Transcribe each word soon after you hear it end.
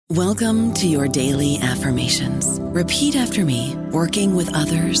Welcome to your daily affirmations. Repeat after me. Working with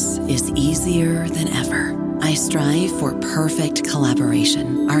others is easier than ever. I strive for perfect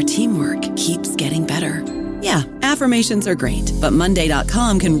collaboration. Our teamwork keeps getting better. Yeah, affirmations are great, but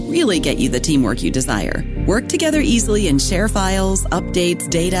Monday.com can really get you the teamwork you desire. Work together easily and share files, updates,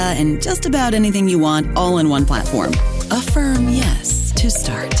 data, and just about anything you want all in one platform. Affirm yes to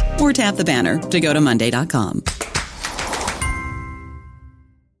start, or tap the banner to go to Monday.com.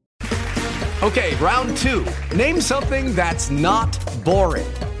 Okay, round two. Name something that's not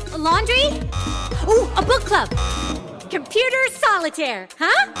boring. A laundry? Ooh, a book club. Computer solitaire,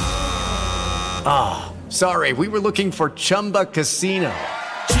 huh? Ah, sorry, we were looking for Chumba Casino.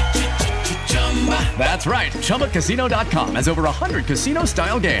 That's right, ChumbaCasino.com has over 100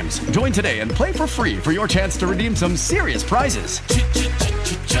 casino-style games. Join today and play for free for your chance to redeem some serious prizes.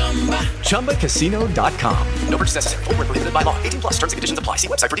 ChumbaCasino.com. No purchase necessary. Void where prohibited by law. 18+ terms and conditions apply. See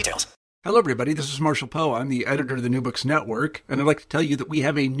website for details. Hello, everybody. This is Marshall Poe. I'm the editor of the New Books Network, and I'd like to tell you that we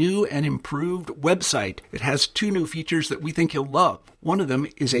have a new and improved website. It has two new features that we think you'll love. One of them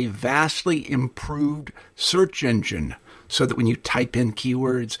is a vastly improved search engine, so that when you type in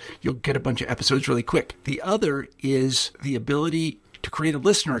keywords, you'll get a bunch of episodes really quick. The other is the ability to create a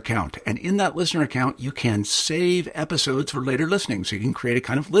listener account. And in that listener account, you can save episodes for later listening. So you can create a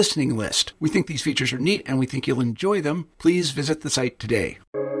kind of listening list. We think these features are neat, and we think you'll enjoy them. Please visit the site today.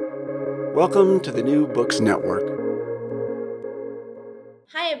 Welcome to the New Books Network.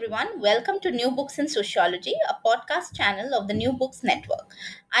 Hi everyone, welcome to New Books in Sociology, a podcast channel of the New Books Network.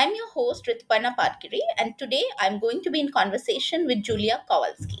 I'm your host Ritparna Padkiri, and today I'm going to be in conversation with Julia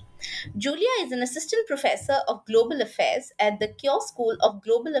Kowalski. Julia is an assistant professor of global affairs at the Keough School of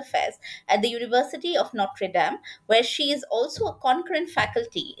Global Affairs at the University of Notre Dame, where she is also a concurrent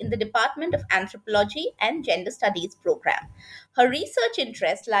faculty in the Department of Anthropology and Gender Studies program. Her research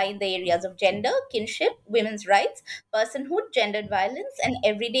interests lie in the areas of gender, kinship, women's rights, personhood, gendered violence, and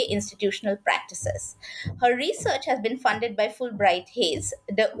everyday institutional practices. Her research has been funded by Fulbright Hays,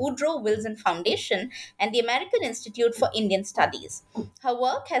 the Woodrow Wilson Foundation, and the American Institute for Indian Studies. Her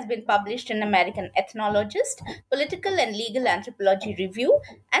work has been published in American Ethnologist, Political and Legal Anthropology Review,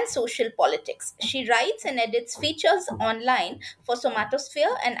 and Social Politics. She writes and edits features online for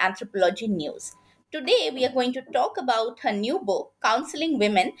Somatosphere and Anthropology News. Today, we are going to talk about her new book, Counseling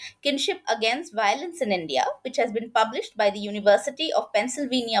Women, Kinship Against Violence in India, which has been published by the University of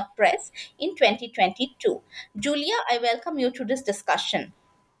Pennsylvania Press in 2022. Julia, I welcome you to this discussion.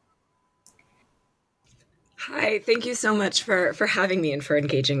 Hi, thank you so much for having me and for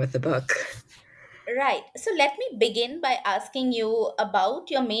engaging with the book. Right. So let me begin by asking you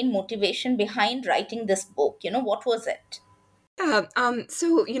about your main motivation behind writing this book. What was it?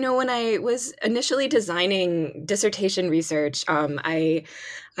 When I was initially designing dissertation research, I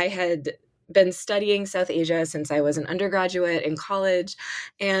had been studying South Asia since I was an undergraduate in college,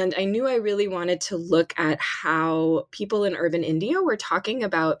 and I knew I really wanted to look at how people in urban India were talking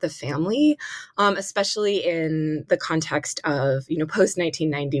about the family, especially in the context of,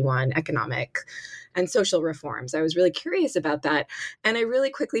 post-1991 economic and social reforms. I was really curious about that, and I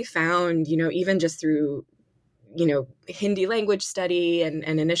really quickly found, even just through Hindi language study and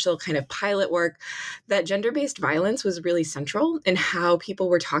initial kind of pilot work, that gender-based violence was really central in how people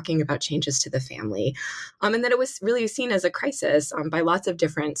were talking about changes to the family, and that it was really seen as a crisis by lots of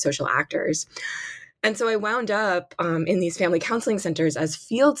different social actors. And so I wound up in these family counseling centers as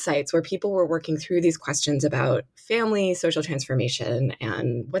field sites where people were working through these questions about family, social transformation,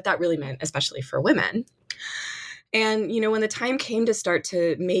 and what that really meant, especially for women. And, when the time came to start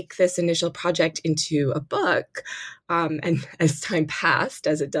to make this initial project into a book, and as time passed,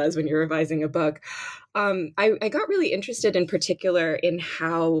 as it does when you're revising a book, I got really interested in particular in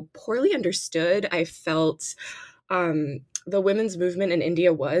how poorly understood I felt the women's movement in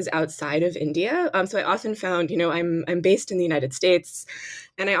India was outside of India. So I often found, I'm based in the United States,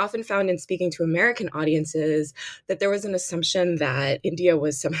 and I often found in speaking to American audiences that there was an assumption that India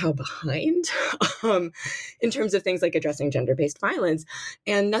was somehow behind in terms of things like addressing gender-based violence.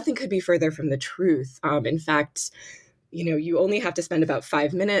 And nothing could be further from the truth. In fact, you only have to spend about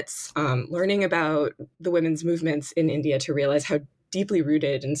 5 minutes learning about the women's movements in India to realize how deeply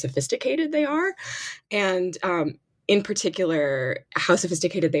rooted and sophisticated they are. And in particular, how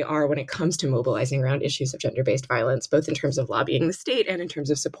sophisticated they are when it comes to mobilizing around issues of gender-based violence, both in terms of lobbying the state and in terms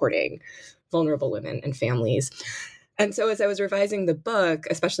of supporting vulnerable women and families. And so as I was revising the book,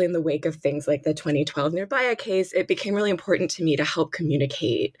 especially in the wake of things like the 2012 Nirbhaya case, it became really important to me to help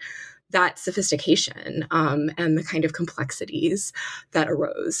communicate that sophistication and the kind of complexities that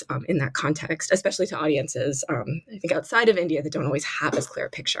arose in that context, especially to audiences, I think, outside of India that don't always have as clear a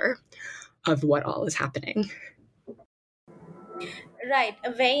picture of what all is happening. Right,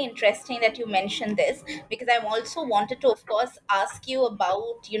 very interesting that you mentioned this, because I also wanted to, of course, ask you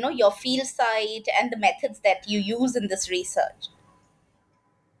about, your field site and the methods that you use in this research.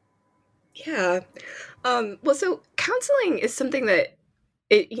 Yeah. Well, so counseling is something that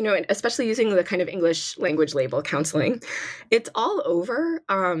and especially using the kind of English language label counseling, it's all over.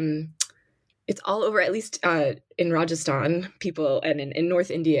 It's all over, at least in Rajasthan, people, and in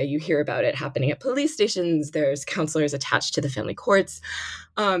North India, you hear about it happening at police stations. There's counselors attached to the family courts.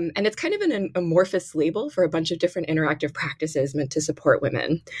 And it's kind of an amorphous label for a bunch of different interactive practices meant to support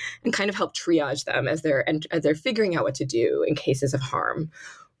women and kind of help triage them as they're figuring out what to do in cases of harm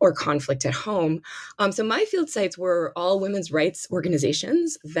or conflict at home. So my field sites were all women's rights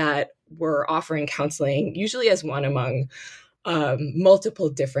organizations that were offering counseling, usually as one among multiple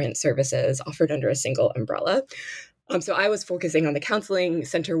different services offered under a single umbrella. So I was focusing on the counseling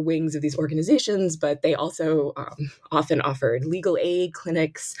center wings of these organizations, but they also often offered legal aid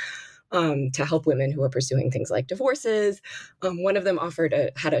clinics to help women who were pursuing things like divorces. One of them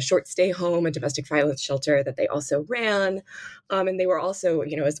had a short stay home, a domestic violence shelter that they also ran. And they were also,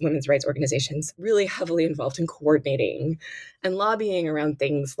 as women's rights organizations, really heavily involved in coordinating and lobbying around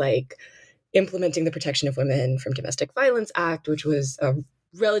things like implementing the Protection of Women from Domestic Violence Act, which was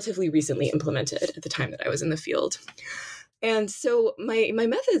relatively recently implemented at the time that I was in the field. And so my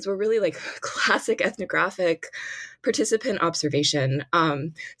methods were really like classic ethnographic participant observation.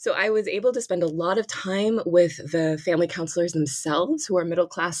 So I was able to spend a lot of time with the family counselors themselves, who are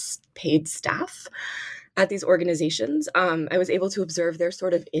middle-class paid staff at these organizations. I was able to observe their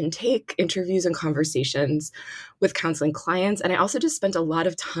sort of intake, interviews, and conversations with counseling clients. And I also just spent a lot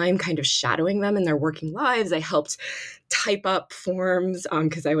of time kind of shadowing them in their working lives. I helped type up forms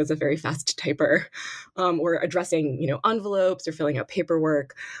because I was a very fast typer, or addressing, envelopes or filling out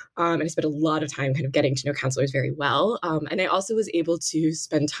paperwork. And I spent a lot of time kind of getting to know counselors very well. And I also was able to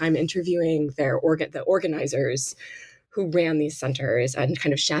spend time interviewing the organizers who ran these centers and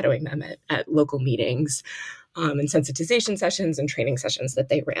kind of shadowing them at local meetings and sensitization sessions and training sessions that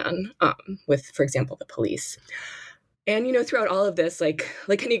they ran with, for example, the police. And, throughout all of this, like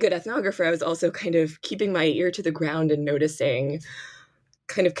any good ethnographer, I was also kind of keeping my ear to the ground and noticing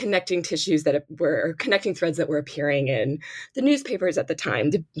kind of connecting threads that were appearing in the newspapers at the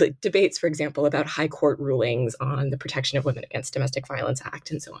time, debates, for example, about high court rulings on the Protection of Women Against Domestic Violence Act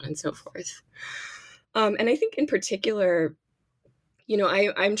and so on and so forth. And I think in particular,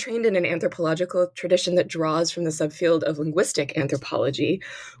 I'm trained in an anthropological tradition that draws from the subfield of linguistic anthropology,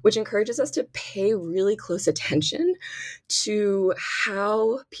 which encourages us to pay really close attention to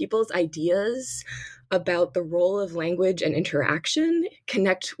how people's ideas about the role of language and interaction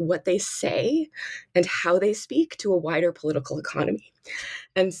connect what they say and how they speak to a wider political economy.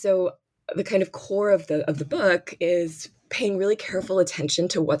 And so the kind of core of the book is paying really careful attention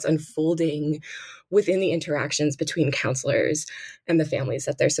to what's unfolding within the interactions between counselors and the families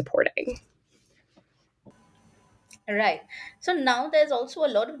that they're supporting. Right. So now there's also a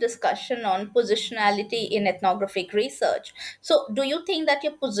lot of discussion on positionality in ethnographic research. So do you think that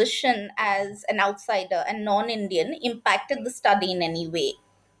your position as an outsider and non-Indian impacted the study in any way?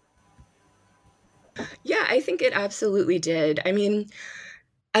 Yeah, I think it absolutely did. I mean,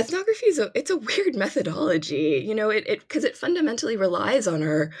 ethnography it's a weird methodology, because it fundamentally relies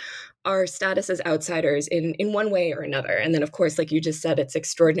on our status as outsiders in one way or another. And then, of course, like you just said, it's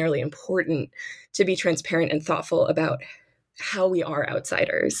extraordinarily important to be transparent and thoughtful about how we are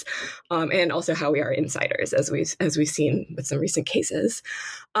outsiders, and also how we are insiders, as we've seen with some recent cases.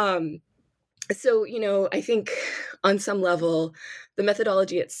 So, I think on some level, the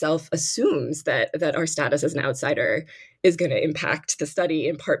methodology itself assumes that our status as an outsider is going to impact the study,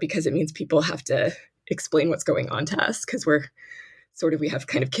 in part because it means people have to explain what's going on to us, because we have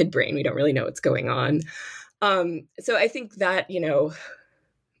kind of kid brain. We don't really know what's going on. So I think that,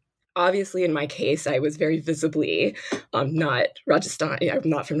 obviously in my case, I was very visibly not Rajasthan. I'm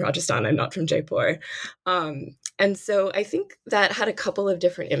not from Rajasthan. I'm not from Jaipur. And so I think that had a couple of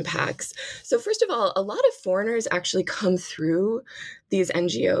different impacts. So first of all, a lot of foreigners actually come through these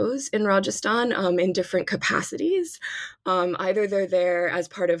NGOs in Rajasthan in different capacities. Either they're there as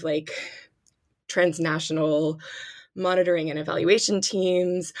part of like transnational monitoring and evaluation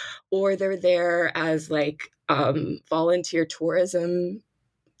teams, or they're there as like volunteer tourism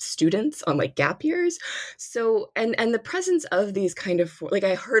students on like gap years. So and the presence of these kind of, like,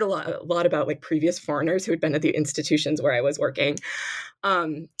 I heard a lot about like previous foreigners who had been at the institutions where I was working,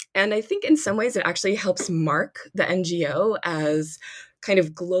 And I think in some ways it actually helps mark the NGO as kind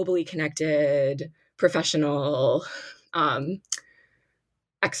of globally connected, professional,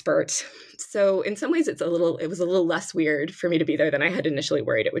 expert. So in some ways it was a little less weird for me to be there than I had initially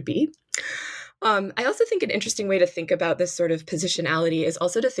worried it would be. I also think an interesting way to think about this sort of positionality is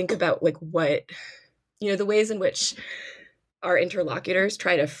also to think about like what, the ways in which our interlocutors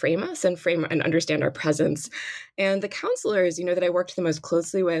try to frame us and frame and understand our presence. And the counselors, that I worked the most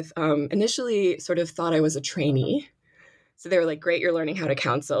closely with, initially sort of thought I was a trainee. So they were like, great, you're learning how to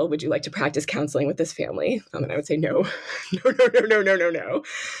counsel. Would you like to practice counseling with this family? And I would say, no, no,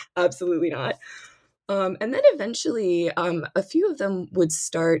 absolutely not. And then eventually, a few of them would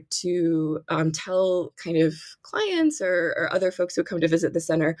start to tell kind of clients or other folks who come to visit the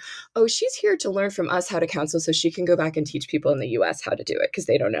center, oh, she's here to learn from us how to counsel so she can go back and teach people in the US how to do it because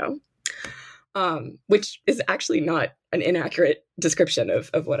they don't know. Which is actually not an inaccurate description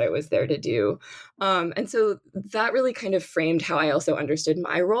of what I was there to do. And so that really kind of framed how I also understood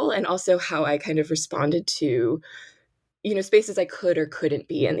my role and also how I kind of responded to, spaces I could or couldn't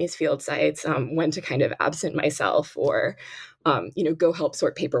be in these field sites, when to kind of absent myself or, go help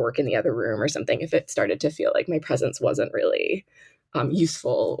sort paperwork in the other room or something if it started to feel like my presence wasn't really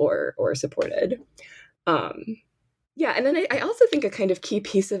useful or supported. Yeah, and then I also think a kind of key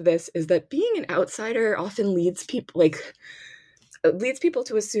piece of this is that being an outsider often leads people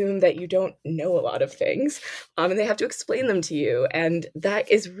to assume that you don't know a lot of things, and they have to explain them to you. And that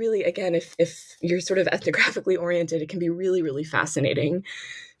is really, again, if you're sort of ethnographically oriented, it can be really, really fascinating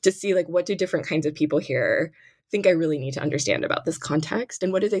to see like what do different kinds of people here think I really need to understand about this context,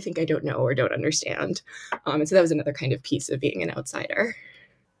 and what do they think I don't know or don't understand. And so that was another kind of piece of being an outsider.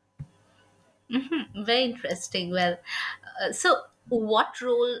 Very interesting. Well, so what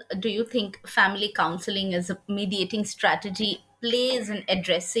role do you think family counseling as a mediating strategy plays in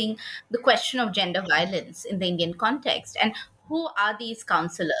addressing the question of gender violence in the Indian context? And who are these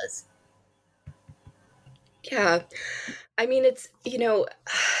counselors? Yeah, I mean, it's,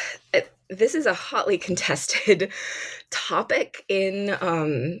 this is a hotly contested topic in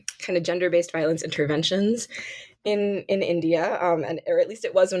kind of gender-based violence interventions in India, or at least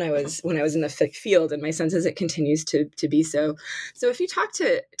it was when I was in the field, and my sense is it continues to be so. So if you talk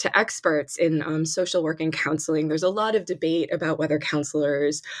to experts in social work and counseling, there's a lot of debate about whether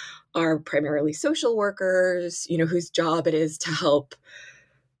counselors are primarily social workers, whose job it is to help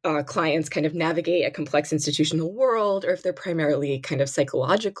clients kind of navigate a complex institutional world, or if they're primarily kind of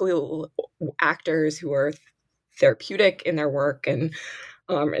psychological actors who are therapeutic in their work. And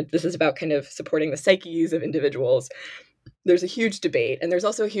this is about kind of supporting the psyches of individuals. There's a huge debate. And there's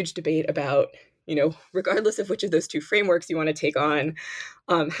also a huge debate about, regardless of which of those two frameworks you want to take on,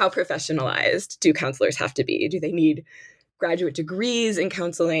 how professionalized do counselors have to be? Do they need graduate degrees in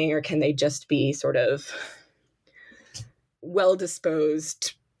counseling, or can they just be sort of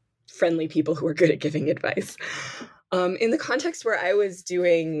well-disposed, friendly people who are good at giving advice? In the context where I was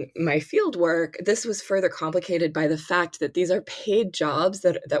doing my field work, this was further complicated by the fact that these are paid jobs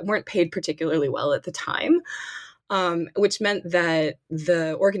that weren't paid particularly well at the time, which meant that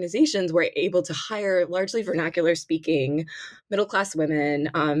the organizations were able to hire largely vernacular speaking middle-class women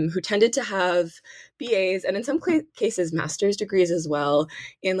who tended to have BAs and in some cases master's degrees as well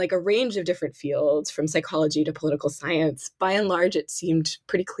in like a range of different fields from psychology to political science. By and large, it seemed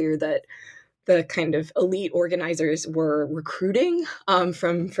pretty clear that the kind of elite organizers were recruiting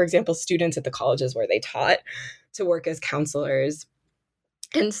from, for example, students at the colleges where they taught to work as counselors.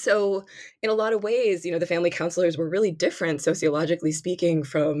 And so in a lot of ways, the family counselors were really different, sociologically speaking,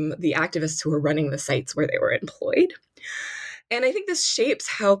 from the activists who were running the sites where they were employed. And I think this shapes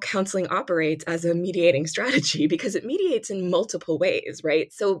how counseling operates as a mediating strategy because it mediates in multiple ways,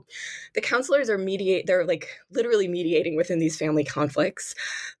 right? So the counselors they're like literally mediating within these family conflicts.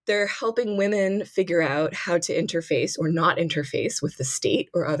 They're helping women figure out how to interface or not interface with the state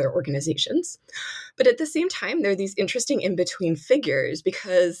or other organizations. But at the same time, there are these interesting in-between figures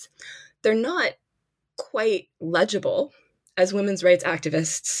because they're not quite legible as women's rights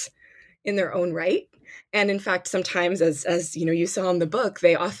activists in their own right. And in fact, sometimes, as you saw in the book,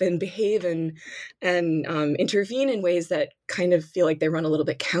 they often behave and intervene in ways that kind of feel like they run a little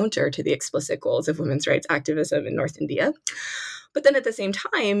bit counter to the explicit goals of women's rights activism in North India. But then at the same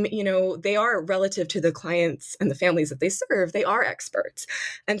time, they are, relative to the clients and the families that they serve, they are experts.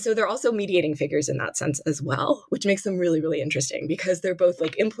 And so they're also mediating figures in that sense as well, which makes them really, really interesting because they're both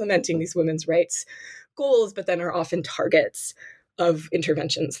like implementing these women's rights goals, but then are often targets of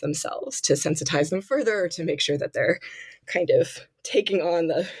interventions themselves to sensitize them further, to make sure that they're kind of taking on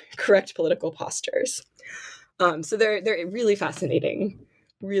the correct political postures. So they're really fascinating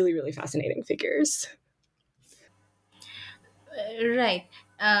really, really fascinating figures. Right.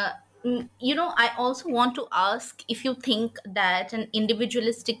 Uh, I also want to ask if you think that an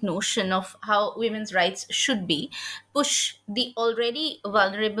individualistic notion of how women's rights should be push the already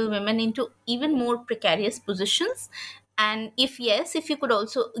vulnerable women into even more precarious positions. And if yes, if you could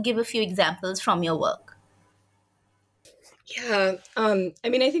also give a few examples from your work. Yeah. I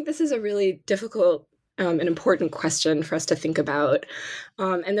mean, I think this is a really difficult and important question for us to think about.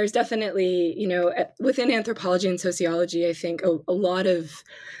 And there's definitely, within anthropology and sociology, I think a lot of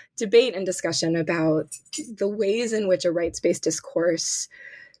debate and discussion about the ways in which a rights-based discourse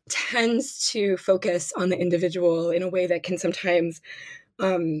tends to focus on the individual in a way that can sometimes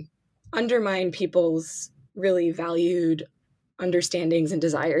undermine people's really valued understandings and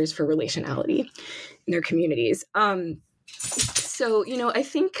desires for relationality in their communities. So, I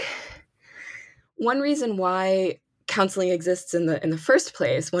think one reason why counseling exists in the first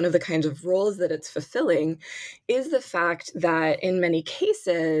place, one of the kinds of roles that it's fulfilling, is the fact that in many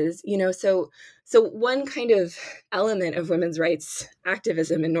cases, so one kind of element of women's rights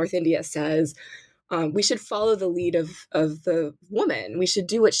activism in North India says we should follow the lead of the woman. We should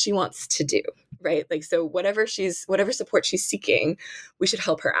do what she wants to do, right? Like, so whatever support she's seeking, we should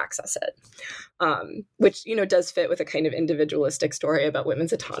help her access it. Which, does fit with a kind of individualistic story about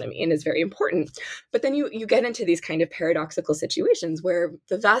women's autonomy and is very important. But then you get into these kind of paradoxical situations where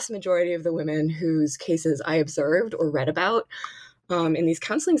the vast majority of the women whose cases I observed or read about in these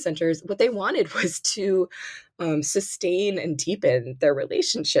counseling centers, what they wanted was to sustain and deepen their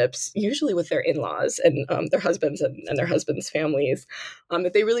relationships, usually with their in-laws and their husbands and their husbands' families.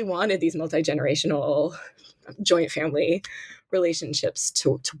 That they really wanted these multi-generational joint family relationships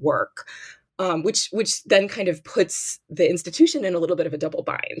to work. Which then kind of puts the institution in a little bit of a double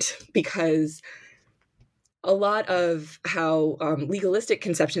bind, because a lot of how legalistic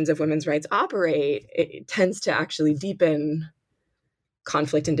conceptions of women's rights operate, it tends to actually deepen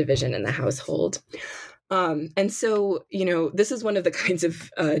conflict and division in the household. And so, this is one of the kinds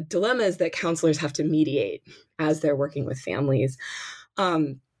of dilemmas that counselors have to mediate as they're working with families.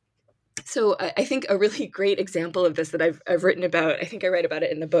 So I think a really great example of this that I've written about, I think I write about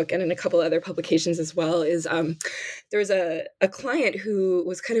it in the book and in a couple other publications as well, is there was a client who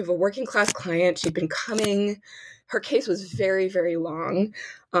was kind of a working class client. She'd been coming. Her case was very, very long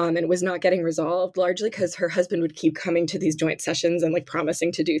and was not getting resolved, largely because her husband would keep coming to these joint sessions and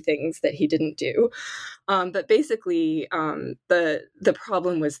promising to do things that he didn't do. But basically, the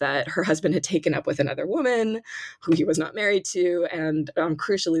problem was that her husband had taken up with another woman who he was not married to. And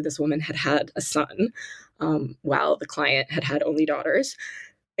crucially, this woman had had a son while the client had had only daughters.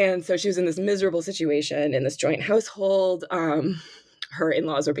 And so she was in this miserable situation in this joint household. Her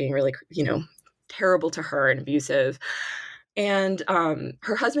in-laws were being really, terrible to her and abusive. And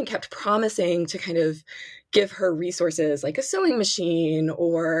her husband kept promising to kind of give her resources like a sewing machine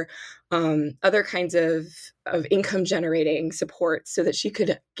or other kinds of income generating support so that she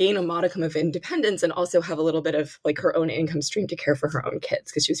could gain a modicum of independence and also have a little bit of her own income stream to care for her own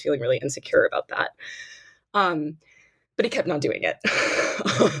kids, because she was feeling really insecure about that. But he kept not doing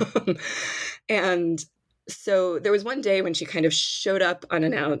it. And so there was one day when she kind of showed up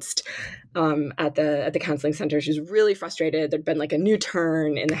unannounced at the counseling center. She was really frustrated. There'd been a new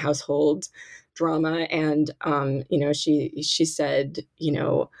turn in the household drama, and she said,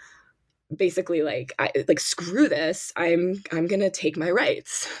 basically screw this. I'm gonna take my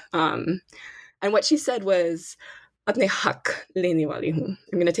rights. And what she said was, "Apne hak lene wali hu." I'm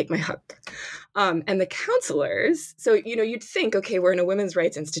going to take my hak. And the counselors, so, you'd think, okay, we're in a women's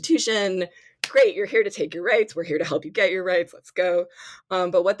rights institution. Great, you're here to take your rights. We're here to help you get your rights. Let's go.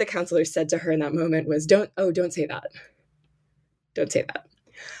 But what the counselors said to her in that moment was, don't say that. Don't say that.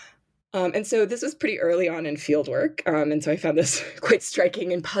 And so this was pretty early on in field work. And so I found this quite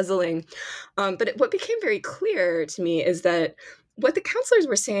striking and puzzling. But what became very clear to me is that what the counselors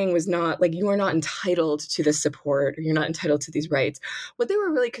were saying was not you are not entitled to this support or you're not entitled to these rights. What they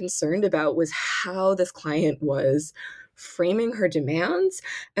were really concerned about was how this client was framing her demands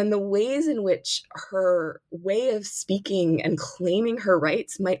and the ways in which her way of speaking and claiming her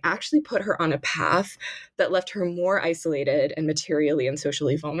rights might actually put her on a path that left her more isolated and materially and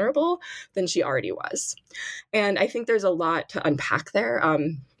socially vulnerable than she already was. And I think there's a lot to unpack there.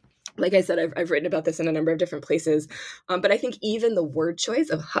 Like I said, I've written about this in a number of different places, but I think even the word choice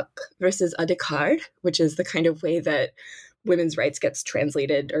of hak versus adhikar, which is the kind of way that women's rights gets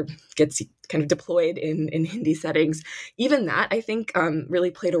translated or gets kind of deployed in Hindi settings, even that, I think,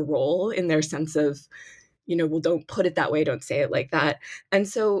 really played a role in their sense of, well, don't put it that way, don't say it like that. And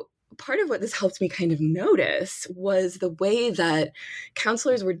so part of what this helped me kind of notice was the way that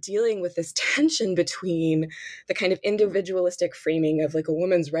counselors were dealing with this tension between the kind of individualistic framing of like a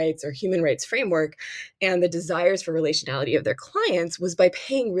woman's rights or human rights framework and the desires for relationality of their clients was by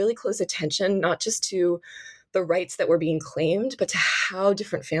paying really close attention, not just to the rights that were being claimed, but to how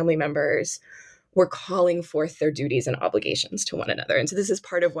different family members were calling forth their duties and obligations to one another. And so this is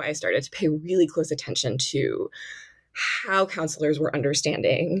part of why I started to pay really close attention to how counselors were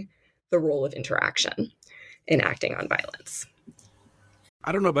understanding the role of interaction in acting on violence.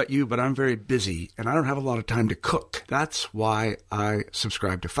 I don't know about you, but I'm very busy and I don't have a lot of time to cook. That's why I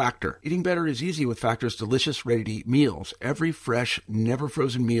subscribe to Factor. Eating better is easy with Factor's delicious, ready-to-eat meals. Every fresh, never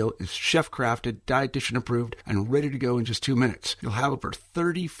frozen meal is chef-crafted, dietitian approved, and ready to go in just 2 minutes. You'll have over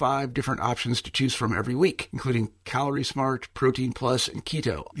 35 different options to choose from every week, including Calorie Smart, Protein Plus, and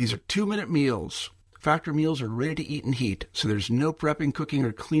Keto. These are 2-minute meals. Factor meals are ready to eat and heat, so there's no prepping, cooking,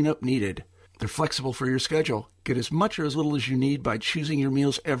 or cleanup needed. They're flexible for your schedule. Get as much or as little as you need by choosing your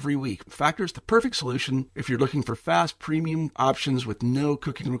meals every week. Factor is the perfect solution if you're looking for fast, premium options with no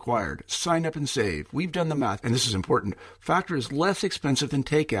cooking required. Sign up and save. We've done the math, and this is important. Factor is less expensive than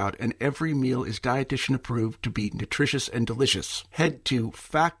takeout, and every meal is dietitian approved to be nutritious and delicious. Head to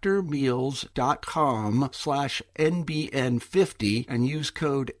factormeals.com/NBN50 and use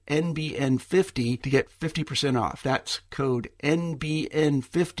code NBN50 to get 50% off. That's code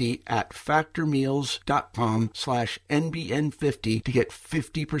NBN50 at factormeals.com/NBN50 to get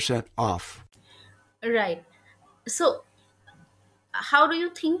 50% off. Right. So, how do you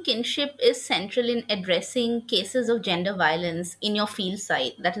think kinship is central in addressing cases of gender violence in your field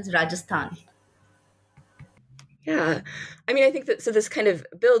site, that is Rajasthan? Yeah, I mean, I think that so this kind of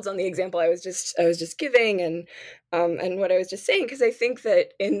builds on the example I was just giving, and what I was just saying, because I think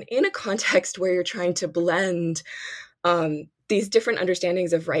that in a context where you're trying to blend these different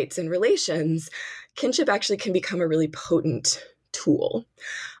understandings of rights and relations, kinship actually can become a really potent tool.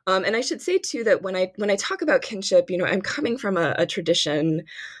 And I should say too that when I talk about kinship, I'm coming from a tradition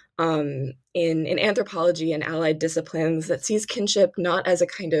in anthropology and allied disciplines that sees kinship not as a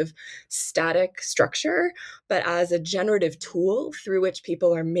kind of static structure, but as a generative tool through which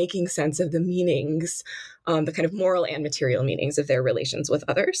people are making sense of the meanings, the kind of moral and material meanings of their relations with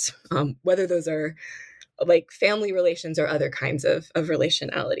others, whether those are like family relations or other kinds of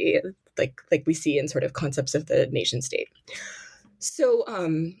relationality, like we see in sort of concepts of the nation state. So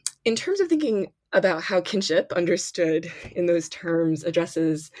in terms of thinking about how kinship, understood in those terms,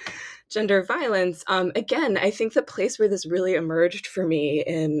 addresses gender violence, again, I think the place where this really emerged for me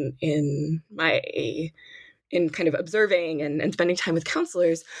in kind of observing and spending time with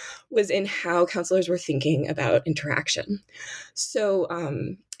counselors was in how counselors were thinking about interaction. So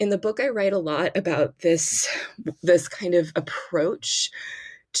in the book, I write a lot about this kind of approach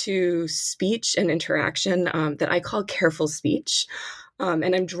to speech and interaction that I call careful speech.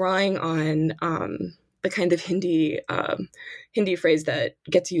 And I'm drawing on the kind of Hindi phrase that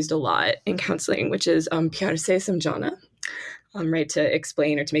gets used a lot in counseling, which is pyar se samjhana. Right, to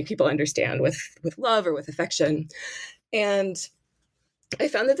explain or to make people understand with love or with affection. And I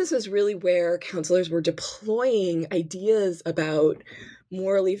found that this was really where counselors were deploying ideas about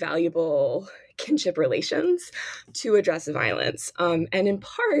morally valuable kinship relations to address violence. And in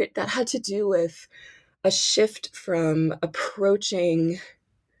part, that had to do with a shift from approaching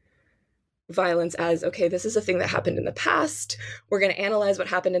violence as, okay, this is a thing that happened in the past. We're going to analyze what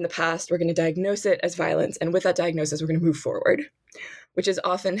happened in the past. We're going to diagnose it as violence. And with that diagnosis, we're going to move forward, which is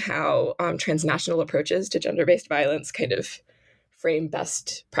often how transnational approaches to gender-based violence kind of frame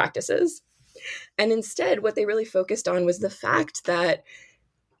best practices. And instead, what they really focused on was the fact that,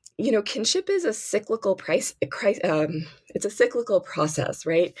 kinship is a cyclical it's a cyclical process,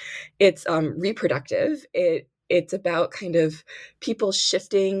 right? It's reproductive. It's about kind of people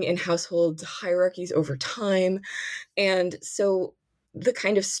shifting in household hierarchies over time. And so the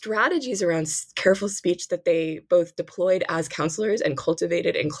kind of strategies around careful speech that they both deployed as counselors and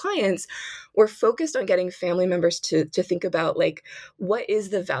cultivated in clients were focused on getting family members to think about, like, what is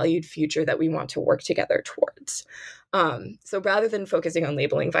the valued future that we want to work together towards? So rather than focusing on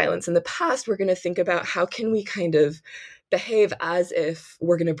labeling violence in the past, we're going to think about how can we kind of behave as if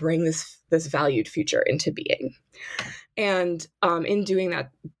we're going to bring this valued future into being. And in doing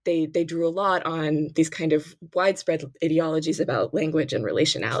that, they drew a lot on these kind of widespread ideologies about language and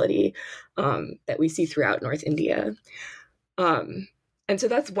relationality that we see throughout North India. And so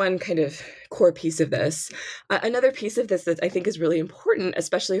that's one kind of core piece of this. Another piece of this that I think is really important,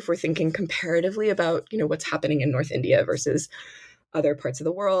 especially if we're thinking comparatively about, what's happening in North India versus other parts of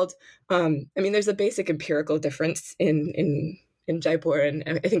the world. There's a basic empirical difference in in Jaipur and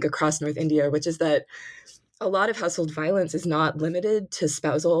I think across North India, which is that a lot of household violence is not limited to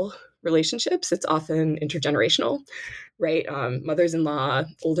spousal relationships. It's often intergenerational, right? Mothers-in-law,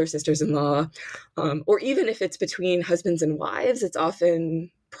 older sisters-in-law, or even if it's between husbands and wives, it's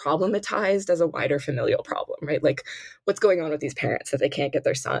often problematized as a wider familial problem, right? Like, what's going on with these parents that they can't get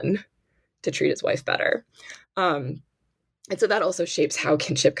their son to treat his wife better? And so that also shapes how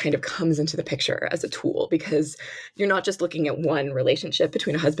kinship kind of comes into the picture as a tool, because you're not just looking at one relationship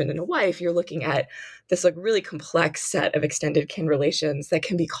between a husband and a wife, you're looking at this like really complex set of extended kin relations that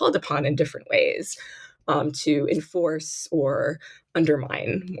can be called upon in different ways to enforce or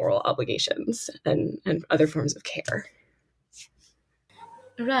undermine moral obligations and other forms of care.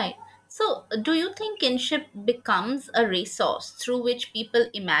 Right. So, do you think kinship becomes a resource through which people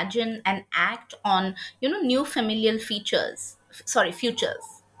imagine and act on, new familial futures?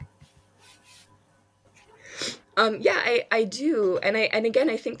 Yeah, I do. And again,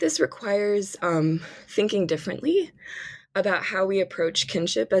 I think this requires thinking differently about how we approach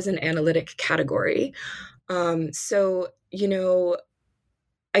kinship as an analytic category. So,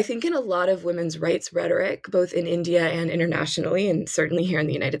 I think in a lot of women's rights rhetoric, both in India and internationally, and certainly here in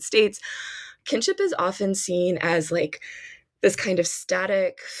the United States, kinship is often seen as like this kind of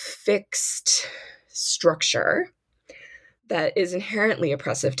static, fixed structure that is inherently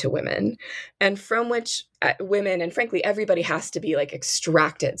oppressive to women, and from which women, and frankly everybody, has to be like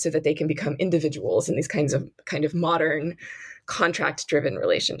extracted so that they can become individuals in these kind of modern contract-driven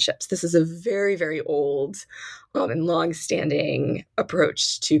relationships. This is a very, very old and long-standing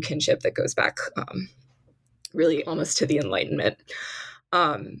approach to kinship that goes back really almost to the Enlightenment,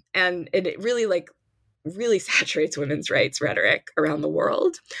 and it really saturates women's rights rhetoric around the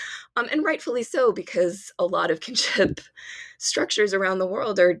world. And rightfully so, because a lot of kinship structures around the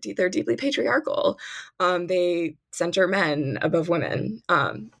world they're deeply patriarchal. They center men above women.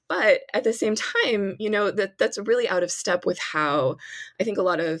 But at the same time, that's really out of step with how I think a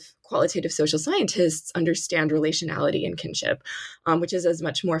lot of qualitative social scientists understand relationality and kinship, which is as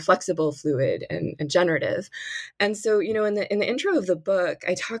much more flexible, fluid, and generative. And so, in the intro of the book,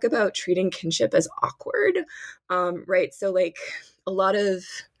 I talk about treating kinship as awkward, right? So, like, a lot of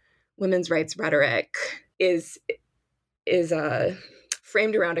women's rights rhetoric is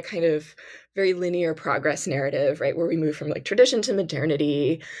framed around a kind of very linear progress narrative, right? Where we move from like tradition to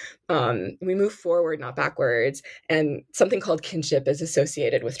modernity. We move forward, not backwards. And something called kinship is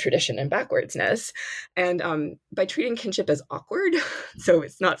associated with tradition and backwardsness. And by treating kinship as awkward, so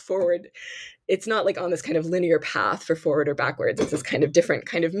it's not forward, it's not like on this kind of linear path for forward or backwards. It's this kind of different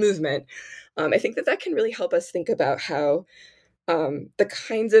kind of movement. I think that can really help us think about how the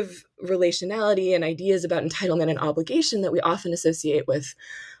kinds of relationality and ideas about entitlement and obligation that we often associate with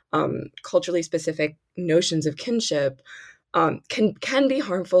culturally specific notions of kinship can be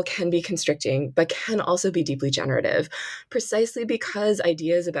harmful, can be constricting, but can also be deeply generative, precisely because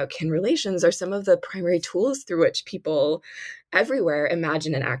ideas about kin relations are some of the primary tools through which people everywhere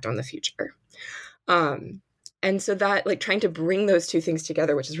imagine and act on the future. And so that, like, trying to bring those two things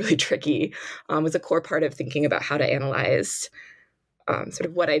together, which is really tricky, was a core part of thinking about how to analyze sort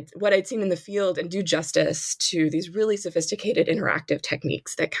of what I'd seen in the field and do justice to these really sophisticated interactive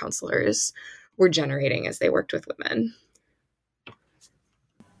techniques that counselors were generating as they worked with women.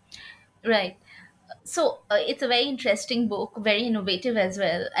 Right. So it's a very interesting book, very innovative as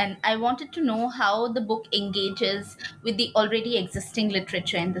well. And I wanted to know how the book engages with the already existing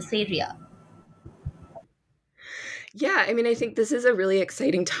literature in this area. Yeah, I mean, I think this is a really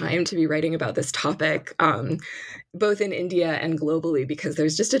exciting time to be writing about this topic, both in India and globally, because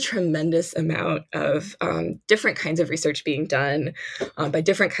there's just a tremendous amount of different kinds of research being done by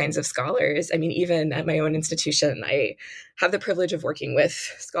different kinds of scholars. I mean, even at my own institution, I have the privilege of working with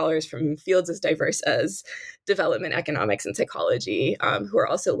scholars from fields as diverse as development economics and psychology, who are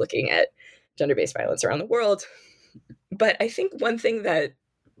also looking at gender-based violence around the world. But I think one thing that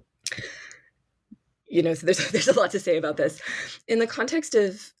so there's a lot to say about this. In the context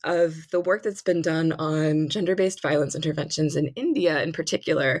of the work that's been done on gender-based violence interventions in India in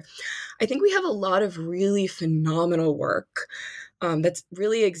particular, I think we have a lot of really phenomenal work that's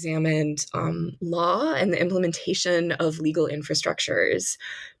really examined law and the implementation of legal infrastructures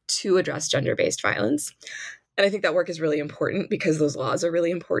to address gender-based violence. And I think that work is really important because those laws are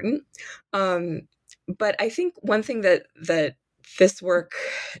really important. But I think one thing that this work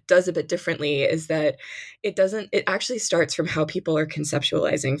does a bit differently is that it actually starts from how people are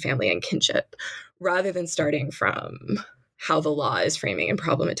conceptualizing family and kinship rather than starting from how the law is framing and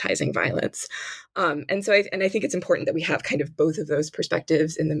problematizing violence. And I think it's important that we have kind of both of those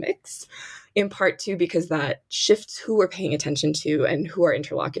perspectives in the mix, in part too, because that shifts who we're paying attention to and who our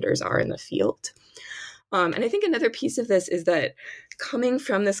interlocutors are in the field. And I think another piece of this is that coming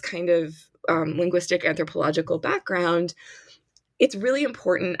from this kind of linguistic anthropological background, it's really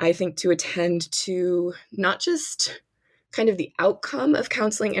important, I think, to attend to not just kind of the outcome of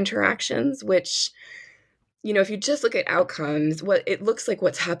counseling interactions, which, if you just look at outcomes, what it looks like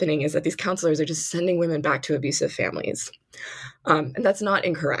what's happening is that these counselors are just sending women back to abusive families. And that's not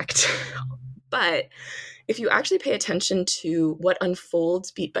incorrect. But if you actually pay attention to what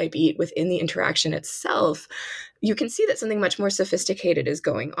unfolds beat by beat within the interaction itself, you can see that something much more sophisticated is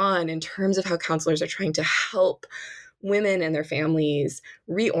going on in terms of how counselors are trying to help women and their families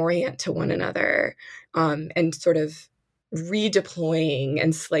reorient to one another, and sort of redeploying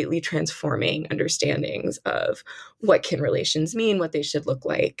and slightly transforming understandings of what kin relations mean, what they should look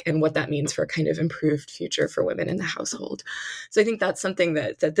like, and what that means for a kind of improved future for women in the household. So I think that's something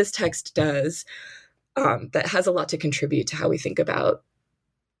that this text does, that has a lot to contribute to how we think about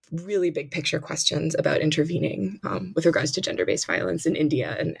really big picture questions about intervening with regards to gender-based violence in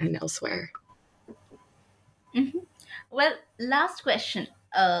India and elsewhere. Mm-hmm. Well, last question.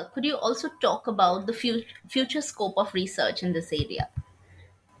 Could you also talk about the future scope of research in this area?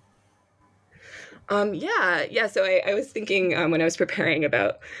 Yeah. So I was thinking when I was preparing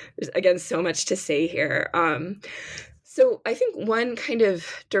about, there's again so much to say here. So I think one kind of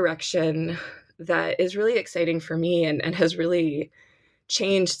direction that is really exciting for me and has really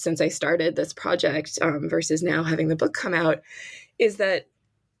changed since I started this project versus now having the book come out is that,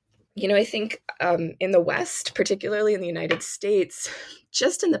 I think in the West, particularly in the United States,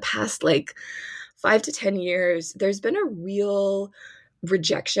 just in the past 5 to 10 years, there's been a real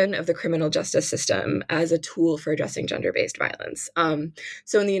rejection of the criminal justice system as a tool for addressing gender-based violence.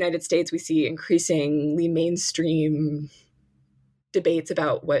 So in the United States, we see increasingly mainstream debates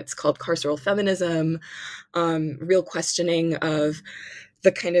about what's called carceral feminism, real questioning of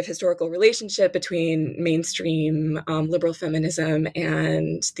the kind of historical relationship between mainstream liberal feminism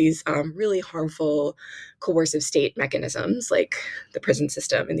and these really harmful coercive state mechanisms like the prison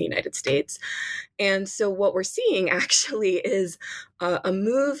system in the United States. And so what we're seeing actually is a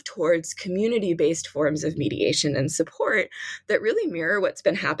move towards community-based forms of mediation and support that really mirror what's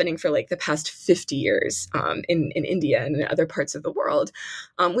been happening for the past 50 years in India and in other parts of the world,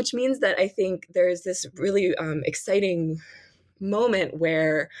 which means that I think there's this really exciting moment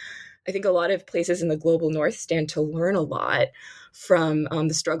where I think a lot of places in the global north stand to learn a lot from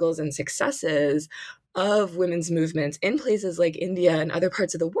the struggles and successes of women's movements in places like India and other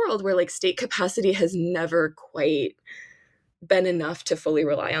parts of the world where state capacity has never quite been enough to fully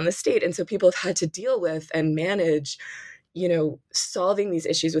rely on the state. And so people have had to deal with and manage solving these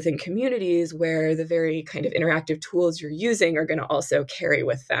issues within communities where the very kind of interactive tools you're using are going to also carry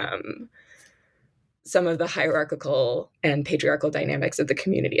with them some of the hierarchical and patriarchal dynamics of the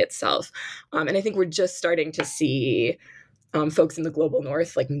community itself. And I think we're just starting to see folks in the global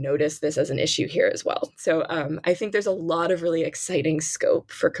north notice this as an issue here as well. So I think there's a lot of really exciting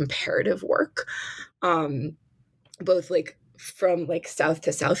scope for comparative work, both from south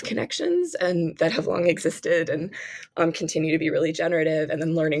to south connections and that have long existed and continue to be really generative, and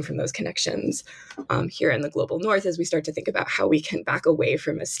then learning from those connections here in the global north as we start to think about how we can back away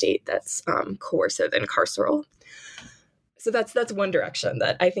from a state that's coercive and carceral. So that's one direction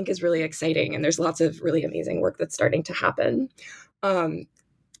that I think is really exciting, and there's lots of really amazing work that's starting to happen. The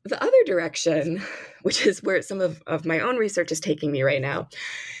other direction, which is where some of my own research is taking me right now,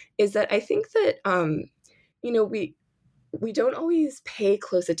 is that I think that we don't always pay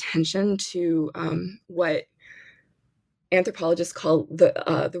close attention to what anthropologists call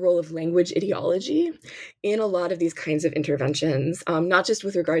the role of language ideology in a lot of these kinds of interventions, not just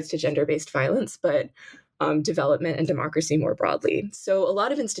with regards to gender-based violence, but development and democracy more broadly. So a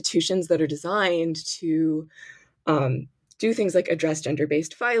lot of institutions that are designed to do things like address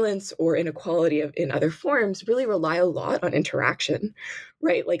gender-based violence or inequality in other forms really rely a lot on interaction,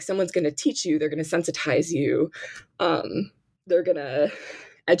 right? Someone's going to teach you, they're going to sensitize you, they're going to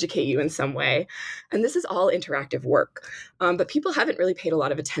educate you in some way. And this is all interactive work. But people haven't really paid a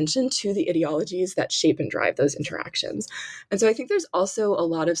lot of attention to the ideologies that shape and drive those interactions. And so I think there's also a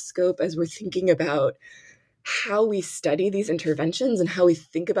lot of scope as we're thinking about how we study these interventions and how we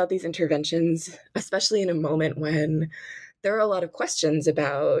think about these interventions, especially in a moment when there are a lot of questions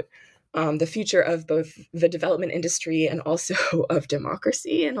about the future of both the development industry and also of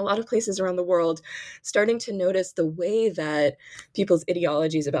democracy in a lot of places around the world, starting to notice the way that people's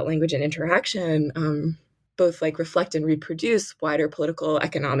ideologies about language and interaction both like reflect and reproduce wider political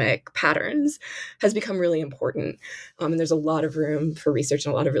economic patterns has become really important. And there's a lot of room for research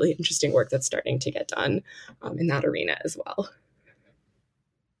and a lot of really interesting work that's starting to get done in that arena as well.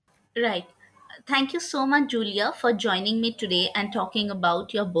 Right. Thank you so much, Julia, for joining me today and talking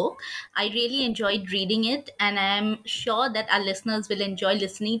about your book. I really enjoyed reading it, and I'm sure that our listeners will enjoy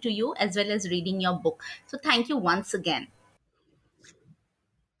listening to you as well as reading your book. So thank you once again.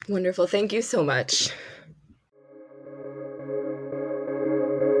 Wonderful. Thank you so much.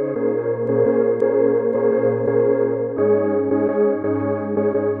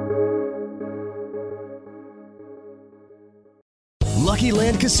 Lucky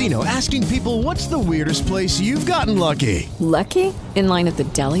Land Casino, asking people, what's the weirdest place you've gotten lucky? Lucky? In line at the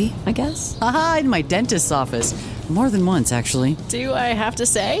deli, I guess? Aha, in my dentist's office. More than once, actually. Do I have to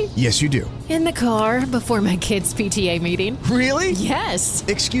say? Yes, you do. In the car before my kids' PTA meeting. Really? Yes.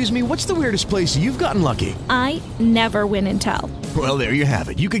 Excuse me, what's the weirdest place you've gotten lucky? I never win and tell. Well, there you have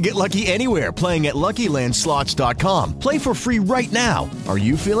it. You can get lucky anywhere, playing at LuckyLandSlots.com. Play for free right now. Are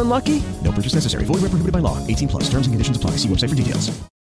you feeling lucky? No purchase necessary. Void where prohibited by law. 18+. Terms and conditions apply. See website for details.